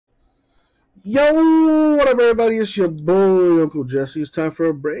Yo, what up, everybody? It's your boy, Uncle Jesse. It's time for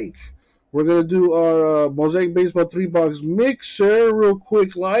a break. We're going to do our Mosaic Baseball 3-box mixer real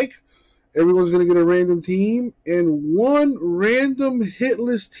quick like. Everyone's going to get a random team, and one random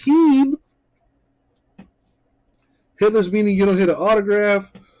hitless team. Hitless meaning you don't hit an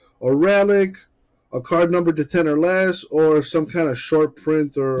autograph, a relic, a card numbered to 10 or less, or some kind of short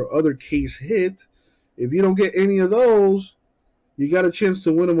print or other case hit. If you don't get any of those, you got a chance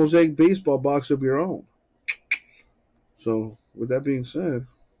to win a Mosaic Baseball box of your own. So, with that being said,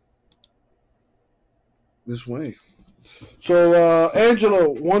 this way. So,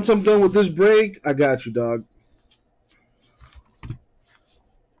 Angelo, once I'm done with this break, I got you, dog.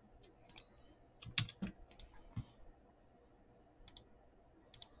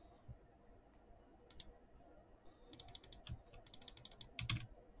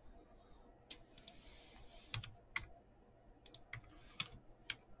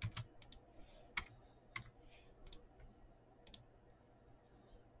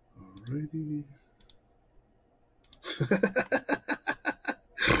 Alrighty.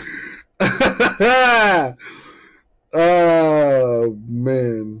 Oh,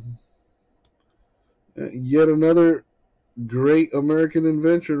 man. Yet another great American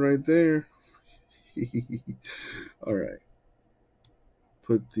invention right there. All right.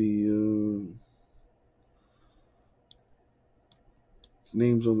 Put the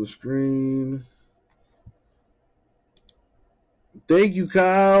names on the screen. Thank you,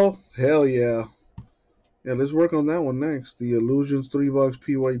 Kyle. Hell yeah. Yeah, let's work on that one next. The Illusions 3-box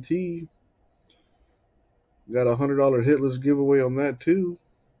PYT. Got a $100 hitless giveaway on that too.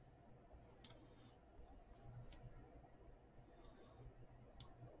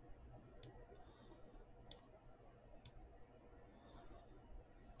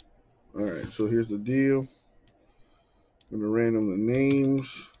 Alright, so here's the deal. I'm going to random the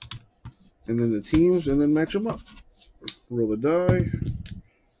names and then the teams and then match them up. Roll the die.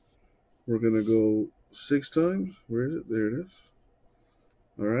 We're going to go 6 times. Where is it? There it is.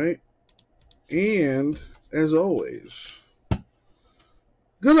 Alright. And, as always,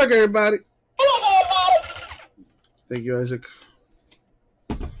 good luck, everybody. Thank you, Isaac.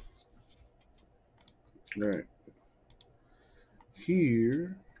 Alright.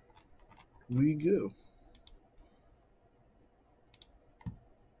 Here we go.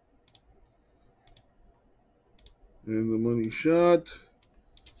 And the money shot,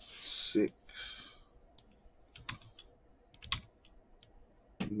 6.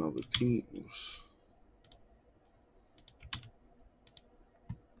 Now the teams.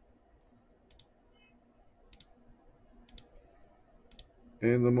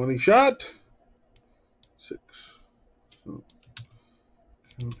 And the money shot, 6. So,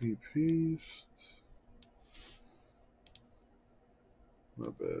 copy, paste.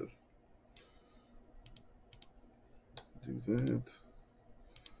 Not bad. Do that.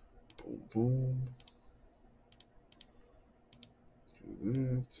 Boom, boom. Do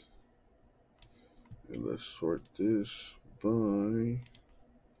that. And let's sort this by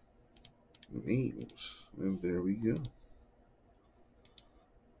names. And there we go.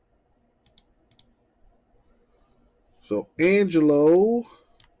 So, Angelo,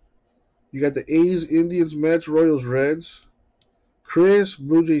 you got the A's, Indians, Mets, Royals, Reds. Chris,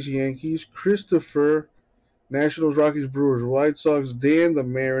 Blue Jays, Yankees. Christopher, Nationals, Rockies, Brewers, White Sox. Dan, the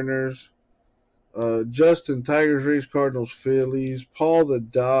Mariners. Justin, Tigers, Rays, Cardinals, Phillies. Paul, the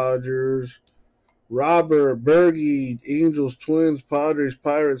Dodgers. Robert, Bergie, Angels, Twins, Padres,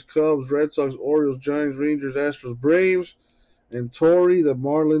 Pirates, Cubs, Red Sox, Orioles, Giants, Rangers, Astros, Braves. And Torrey, the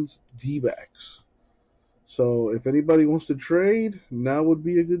Marlins, D-backs. So if anybody wants to trade, now would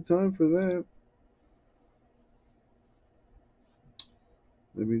be a good time for that.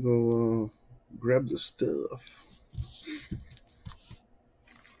 Let me go grab the stuff.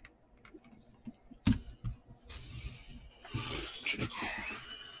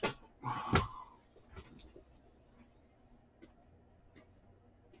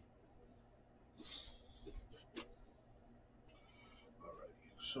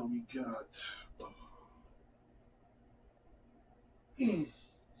 Alrighty, so we got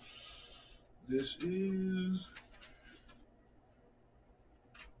this is,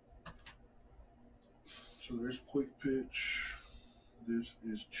 so there's quick pitch, this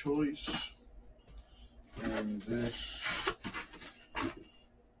is choice, and this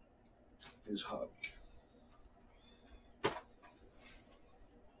is hobby.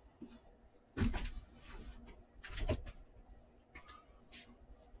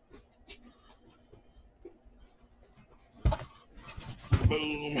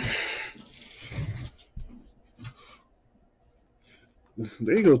 Boom.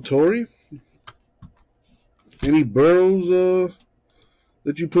 There you go, Tori. Any Burrows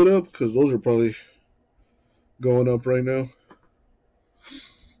that you put up? Because those are probably going up right now.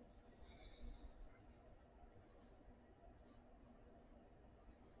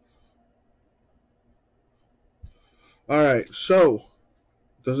 All right, so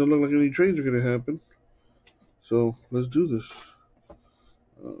doesn't look like any trades are going to happen. So let's do this.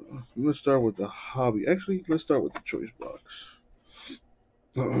 I'm going to start with the hobby. Actually, let's start with the choice box.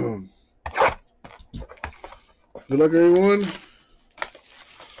 Good luck, everyone.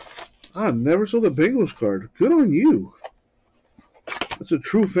 I never saw the Bengals card. Good on you. That's a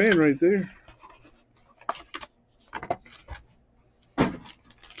true fan right there.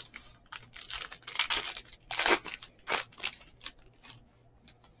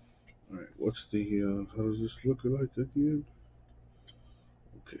 All right, what's the, how does this look like again?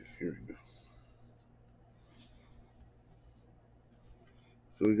 Okay, here we go.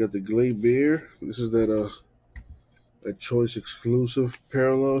 So we got the Glade Bear. This is that choice exclusive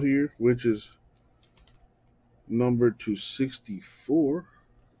parallel here, which is numbered to 64.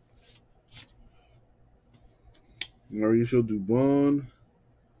 Mauricio Dubon.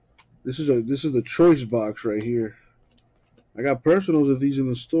 This is the choice box right here. I got personals of these in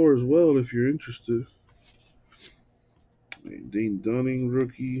the store as well if you're interested. Dane Dunning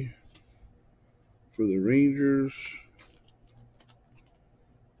rookie for the Rangers.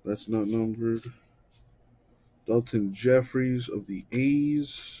 That's not numbered. Dalton Jeffries of the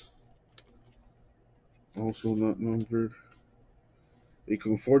A's. Also not numbered. A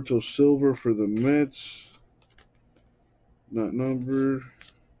Conforto Silver for the Mets. Not numbered.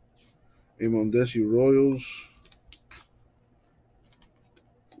 A Mondesi Royals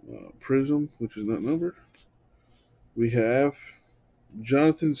Prism, which is not numbered. We have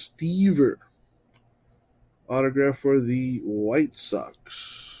Jonathan Stever autograph for the White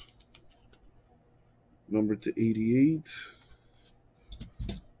Sox. Numbered to 88.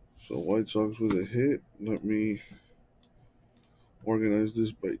 So White Sox with a hit. Let me organize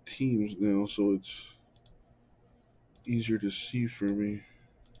this by teams now so it's easier to see for me.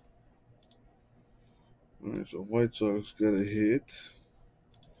 Alright, so White Sox got a hit.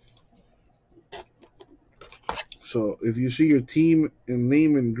 So if you see your team and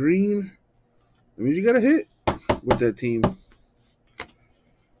name in green, that means you got a hit with that team.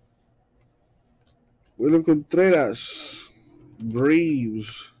 William Contreras,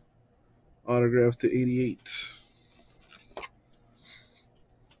 Braves, autograph to 88.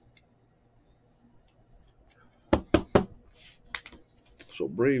 So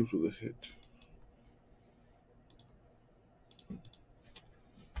Braves with a hit.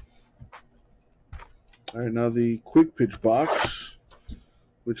 All right, now the quick pitch box,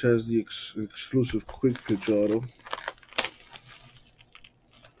 which has the exclusive quick pitch auto.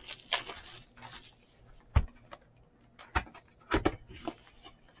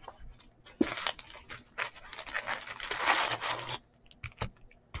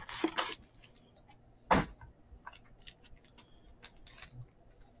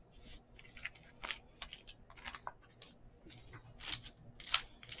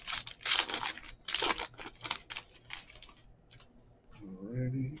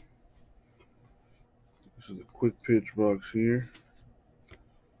 Alrighty. This is the quick pitch box here.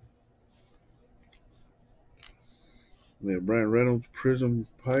 We have Brian Reynolds, Prism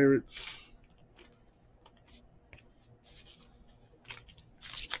Pirates.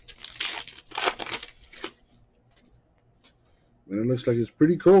 And it looks like it's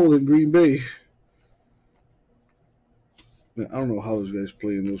pretty cold in Green Bay. Man, I don't know how those guys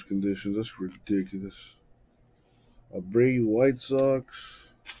play in those conditions. That's ridiculous. A Brave White Sox.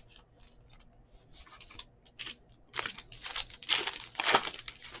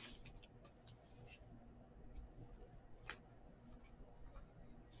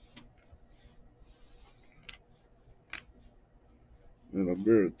 And a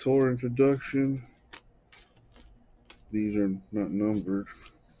Bear introduction. These are not numbered.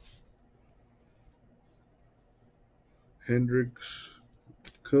 Hendricks,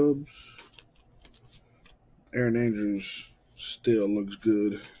 Cubs. Aaron Andrews still looks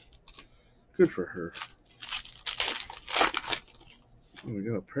good. Good for her. Oh, we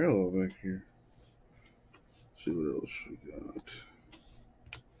got a parallel back here. Let's see what else we got.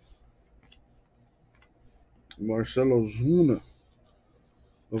 Marcelo Zuna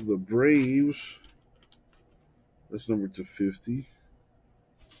of the Braves. That's numbered to 50.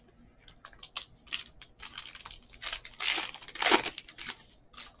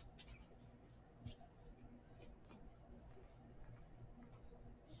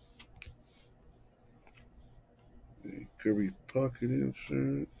 A Kirby pocket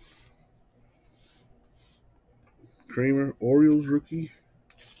insert. Kramer, Orioles rookie.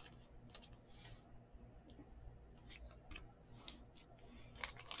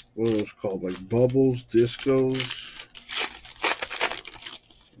 What are those called? Like bubbles, discos.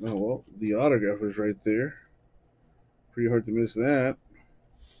 Oh, well, the autograph is right there. Pretty hard to miss that.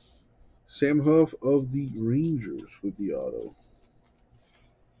 Sam Huff of the Rangers with the auto.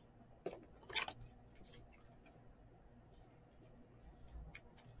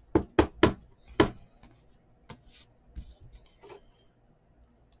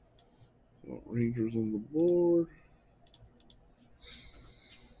 Rangers on the board.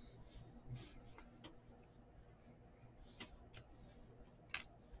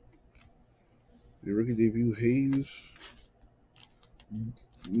 The rookie debut, Hayes. I'm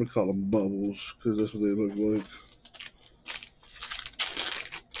going to call them bubbles because that's what they look like.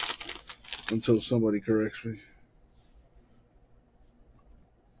 Until somebody corrects me.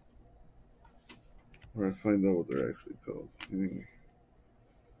 Or I find out what they're actually called. Anyway.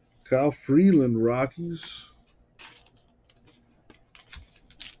 Kyle Freeland, Rockies.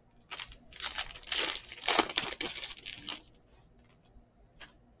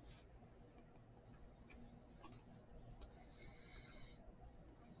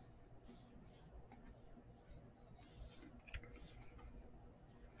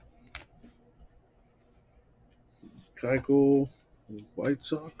 Keuchel, White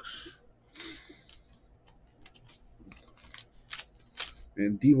Sox.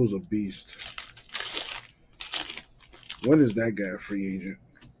 And Debo's a beast. When is that guy a free agent?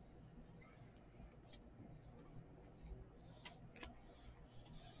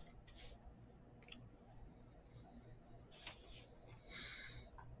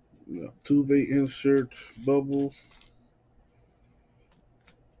 No, two-bay insert, bubble.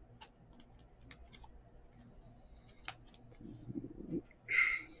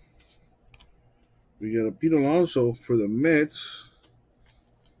 We got a Pete Alonso for the Mets.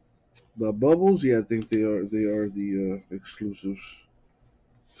 The bubbles, yeah, I think they are the exclusives.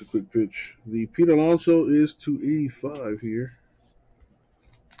 It's a quick pitch. The Pete Alonso is /285 here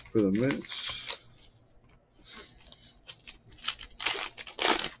for the Mets.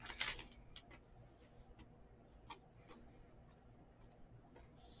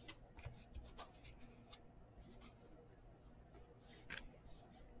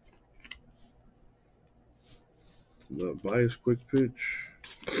 The bias quick pitch.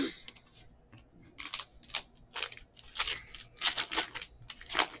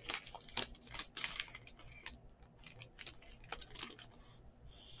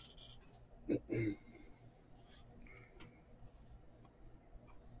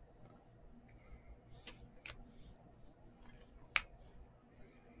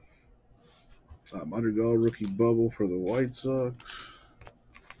 Madrigal rookie bubble for the White Sox.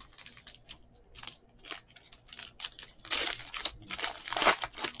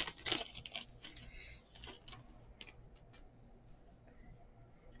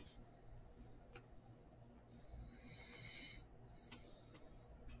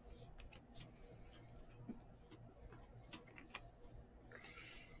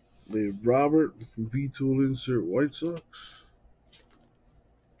 Dave Robert, V-Tool insert White Sox.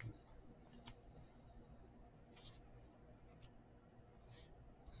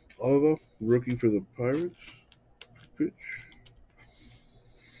 Oliver, rookie for the Pirates. Pitch.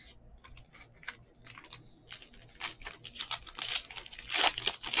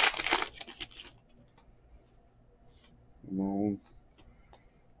 Come on.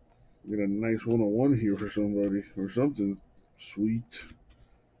 Get a nice 101 here for somebody or something sweet.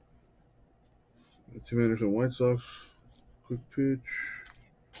 Tim Anderson, White Sox. Quick pitch.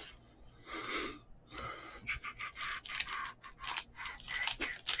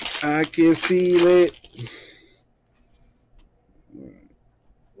 I can feel it. All right.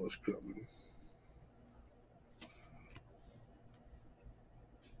 What's coming?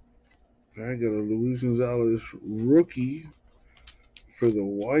 I got a Luis Gonzalez rookie for the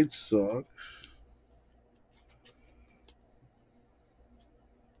White Sox.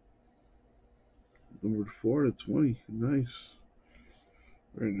 Numbered 4/20. Nice.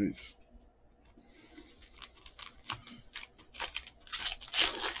 Very nice.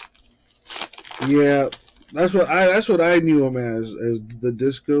 Yeah, that's what I knew him as the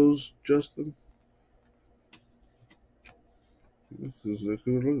discos, Justin. This is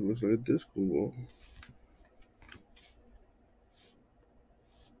exactly what it looks like, a disco ball.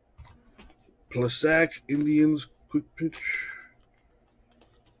 Plasak, Indians, quick pitch.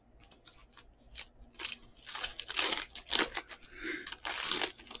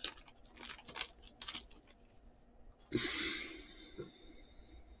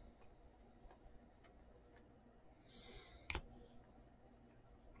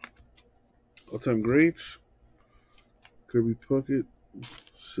 All-time greats. Kirby Puckett,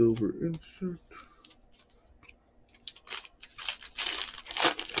 silver insert.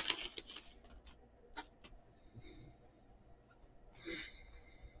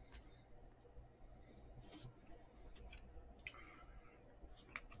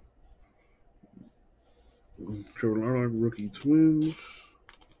 Trevor Larnach, rookie Twins.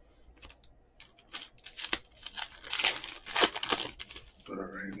 All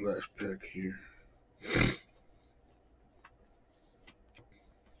right, last pack here.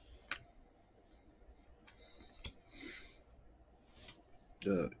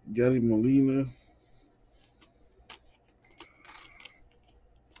 Gary Molina.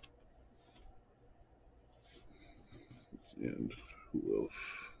 And who else?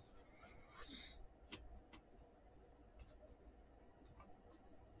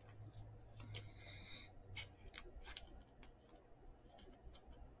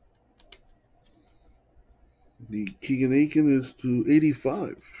 The Keegan Aiken is to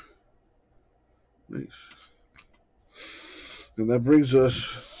 85. Nice. And that brings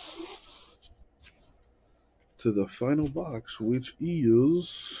us to the final box, which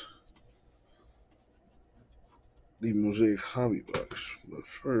is the Mosaic Hobby Box. But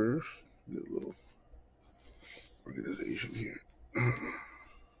first, get a little organization here.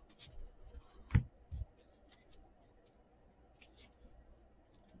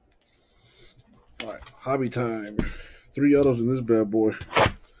 All right, hobby time. 3 autos in this bad boy.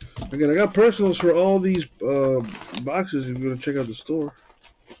 Again, I got personals for all these boxes if you're going to check out the store.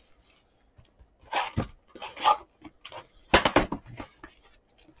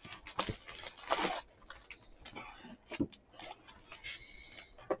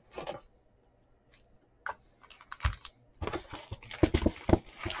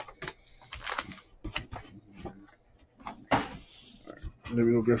 Let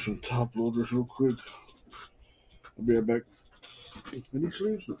me go grab some top loaders real quick. I'll be right back. Any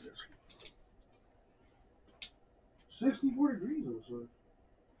sleeves? No, yes. 64 degrees outside.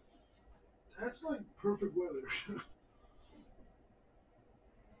 That's like perfect weather.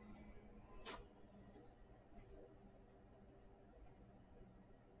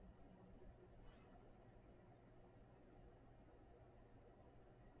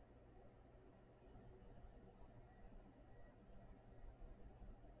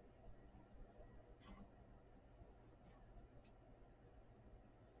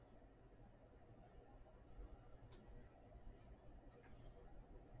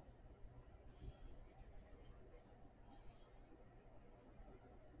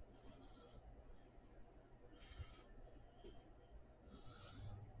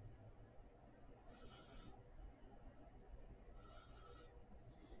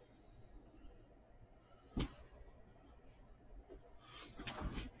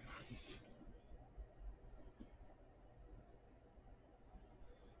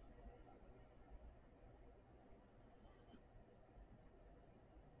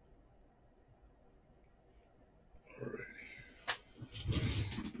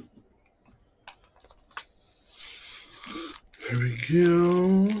 There we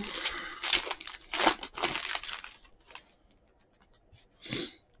go.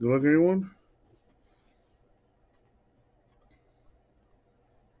 Good luck, everyone.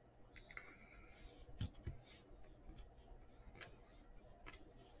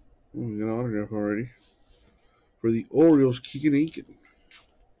 Oh, we got an autograph already. For the Orioles, Keegan Aiken.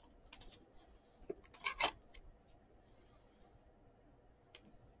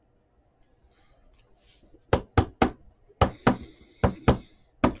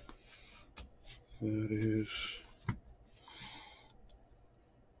 That is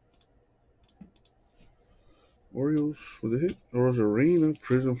Orioles with a hit. Orioles Arena,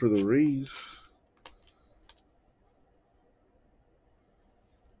 Prism for the Rays.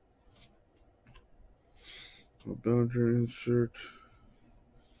 A Bellinger insert.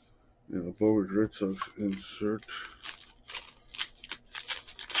 And a Bowers Red Sox insert.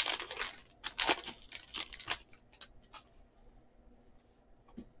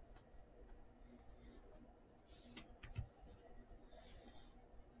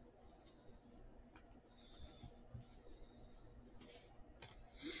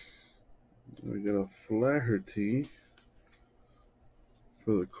 We got a Flaherty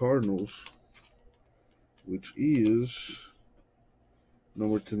for the Cardinals, which is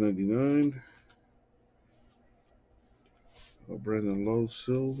number 299. Brandon Lowe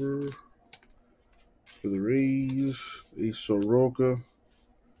silver for the Rays. A Soroka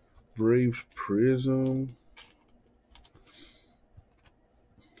Braves Prism.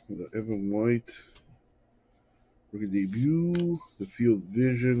 The Evan White rookie debut. The Field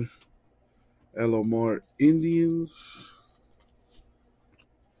Vision Alomar Indians.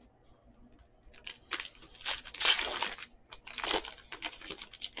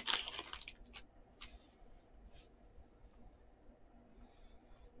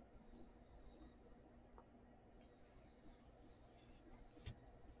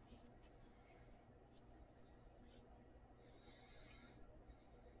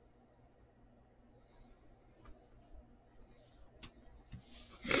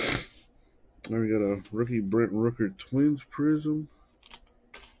 Now we got a rookie Brent Rooker Twins Prism.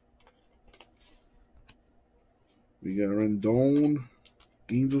 We got Rendon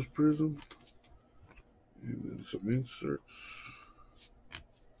Angels Prism. And then some inserts.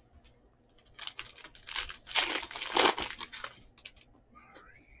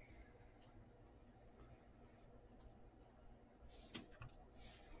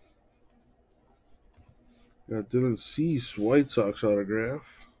 Got Dylan Cease White Sox autograph.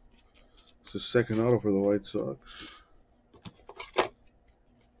 It's the second auto for the White Sox.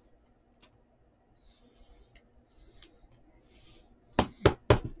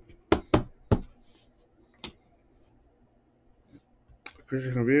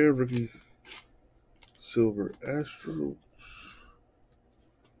 Christian Javier, rookie Silver Astro.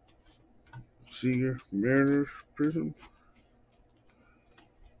 Seager Mariners Prism.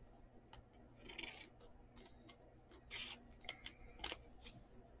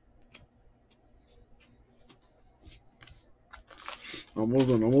 Almost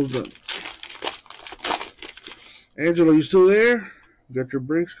done. Angelo, you still there? Got your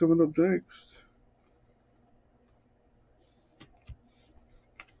breaks coming up next.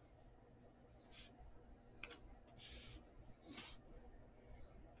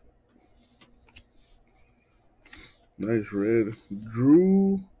 Nice red.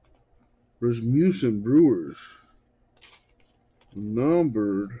 Drew Rasmussen Brewers.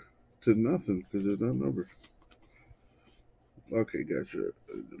 Numbered to nothing because it's not numbered. Okay, gotcha.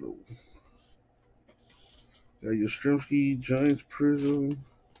 Got your Yastrzemski Giants Prism.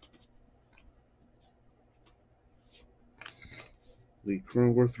 Lee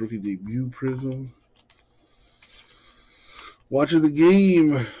Cronenworth rookie debut Prism. Watching the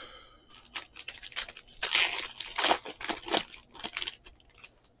game.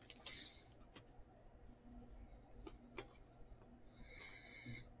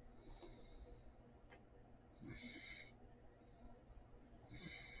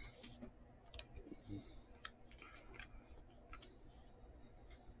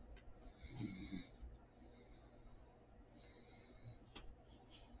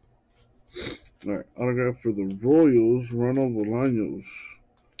 All right, autograph for the Royals, Ronald Bolaños.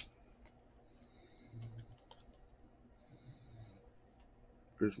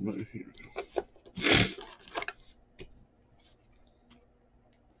 Here's my here.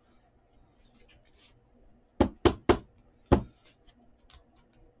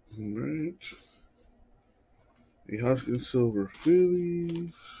 All right. A Hoskins Silver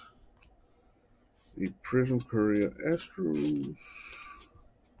Phillies. A Prism Korea Astros.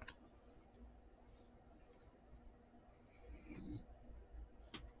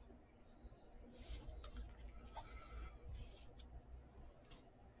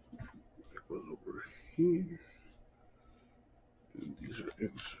 That goes over here. And these are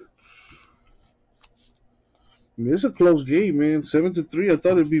inserts. I mean, it's a close game, man. 7-3. I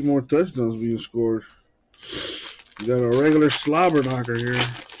thought it'd be more touchdowns being scored. You got a regular slobber knocker here.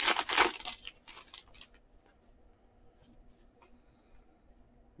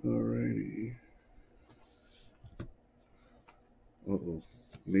 Alrighty. Uh-oh.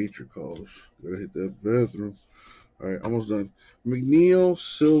 Nature calls. Gotta hit that bathroom. Alright, almost done. McNeil,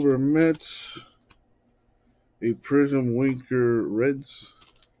 Silver Mets. A Prism Winker Reds.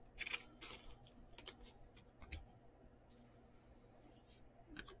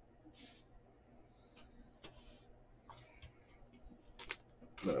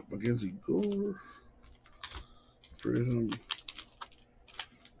 Mackenzie Gore. Prism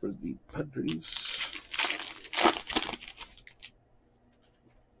for the Padres.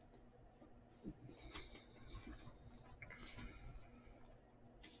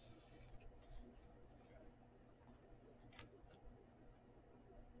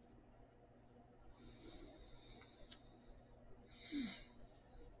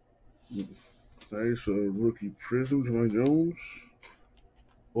 Nice rookie Prism, Jamai Jones.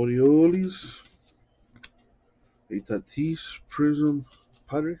 Orioles. A Tatis Prism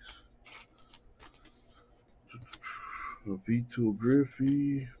Padres. A V2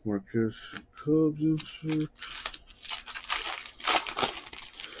 Griffey. Marquez Cubs insert.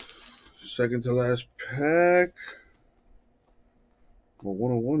 Second to last pack. Well,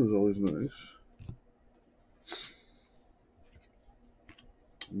 101 is always nice.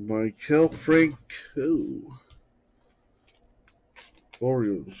 Michael Franco.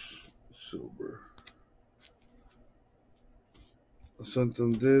 Orioles silver.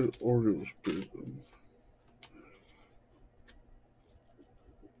 Santander Orioles prism.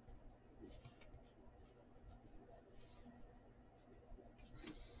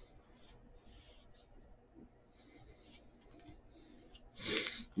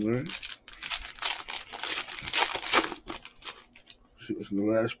 All right. See what's in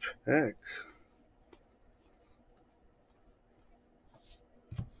the last pack.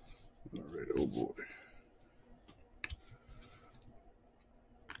 All right, oh boy.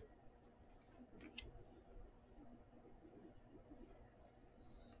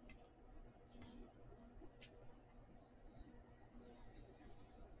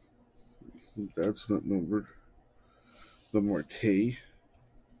 That's not numbered. The Marte.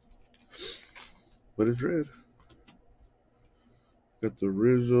 But it's red. Got the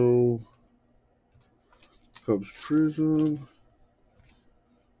Rizzo Cubs Prism,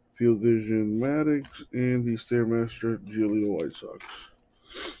 Field Vision Maddox, and the Stairmaster Giolito White Sox.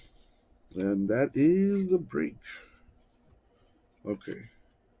 And that is the break. Okay.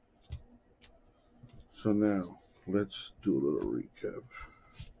 So now, let's do a little recap.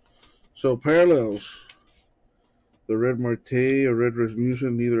 So parallels. The red Marte, a red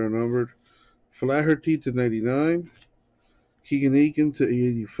Rasmussen, neither are numbered. Flaherty to 99. Keegan Aiken to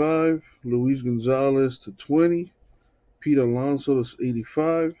 85. Luis Gonzalez to 20. Pete Alonso to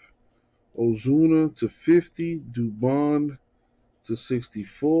 85. Ozuna to 50. Dubon to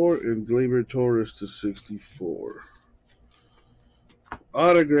 64. And Gleyber Torres to 64.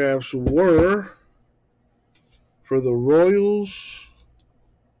 Autographs were for the Royals.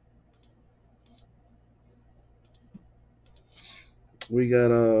 We got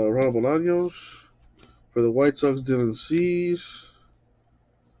Ronald Bolaños. For the White Sox, Dylan Cease.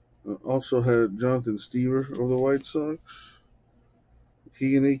 Also had Jonathan Stever of the White Sox.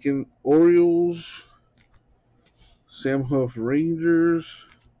 Keegan Aiken, Orioles. Sam Huff, Rangers.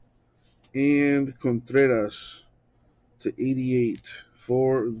 And Contreras to 88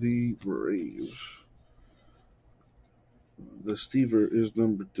 for the Braves. The Stever is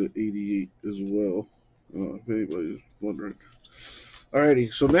numbered to 88 as well, if anybody's wondering.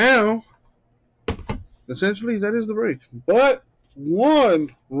 Alrighty, so now, essentially, that is the break. But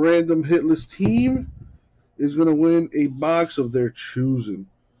one random hitless team is going to win a box of their choosing.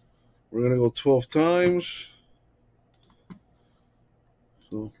 We're going to go 12 times.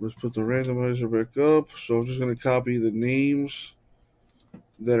 So let's put the randomizer back up. So I'm just going to copy the names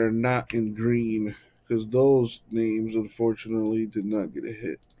that are not in green, because those names, unfortunately, did not get a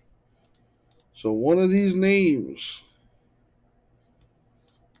hit. So one of these names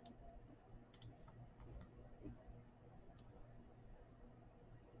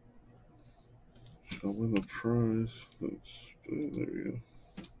shall win the prize. There we go.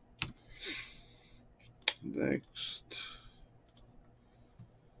 Next.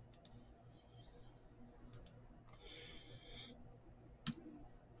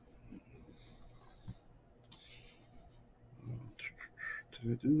 Did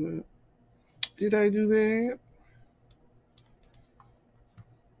I do that? Did I do that?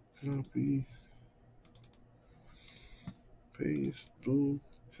 Copy. Paste. Boom.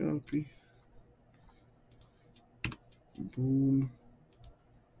 Copy. Boom.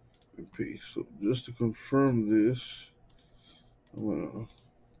 And paste. So just to confirm this, I'm going to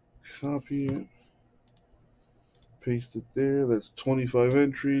copy it. Paste it there. That's 25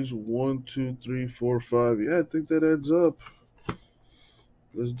 entries. 1, 2, 3, 4, 5. Yeah, I think that adds up.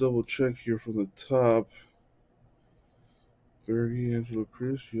 Let's double check here from the top. Bergie, Angelo,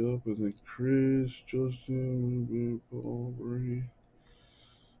 Chris, yup, and then Chris, Justin, Paul, Bergie,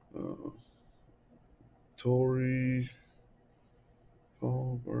 Tori,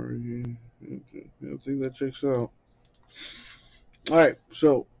 Paul, Bergie. I think that checks out. Alright,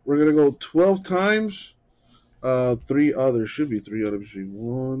 so we're going to go 12 times. 3 others. Should be 3 out of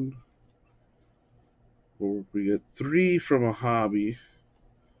 1. We get 3 from a hobby.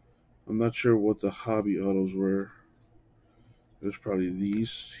 I'm not sure what the hobby autos were. There's probably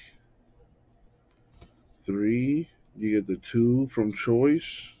these 3. You get the 2 from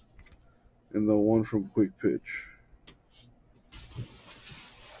Choice and the 1 from Quick Pitch.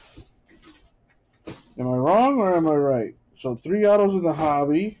 Am I wrong or am I right? So 3 autos in the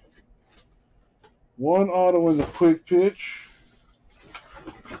hobby, 1 auto in the Quick Pitch,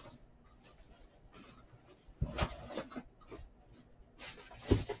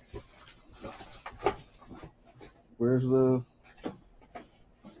 where's the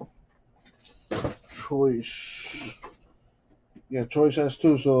Choice Yeah, Choice has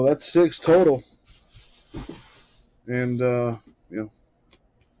 2, so that's 6 total. And I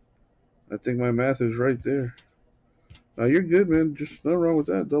think my math is right there. You're good, man. Just nothing wrong with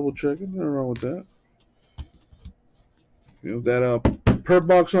that. Double checking, nothing wrong with that. That per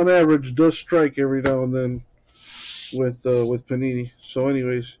box on average does strike every now and then with Panini. So,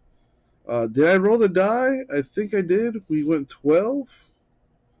 anyways, did I roll the die? I think I did. We went 12.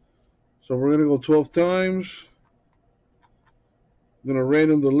 So we're gonna go 12 times. I'm gonna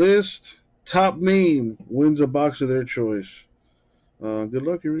random the list. Top name wins a box of their choice. Good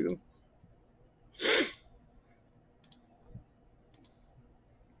luck. Here we go.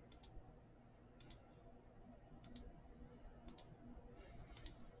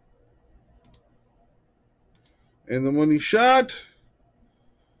 And the money shot.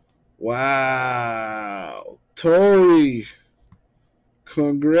 Wow. Tori.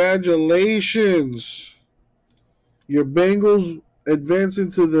 Congratulations. Your Bengals advance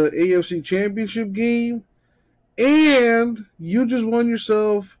into the AFC Championship game. And you just won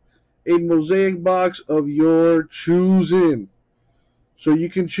yourself a Mosaic box of your choosing. So you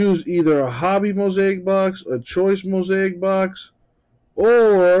can choose either a hobby Mosaic box, a choice Mosaic box,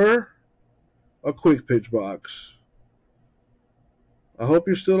 or a quick pitch box. I hope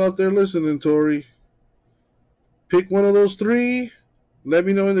you're still out there listening, Tori. Pick one of those 3. Let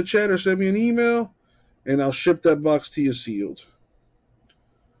me know in the chat or send me an email, and I'll ship that box to you sealed.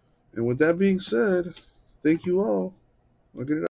 And with that being said, thank you all. I'll get it out.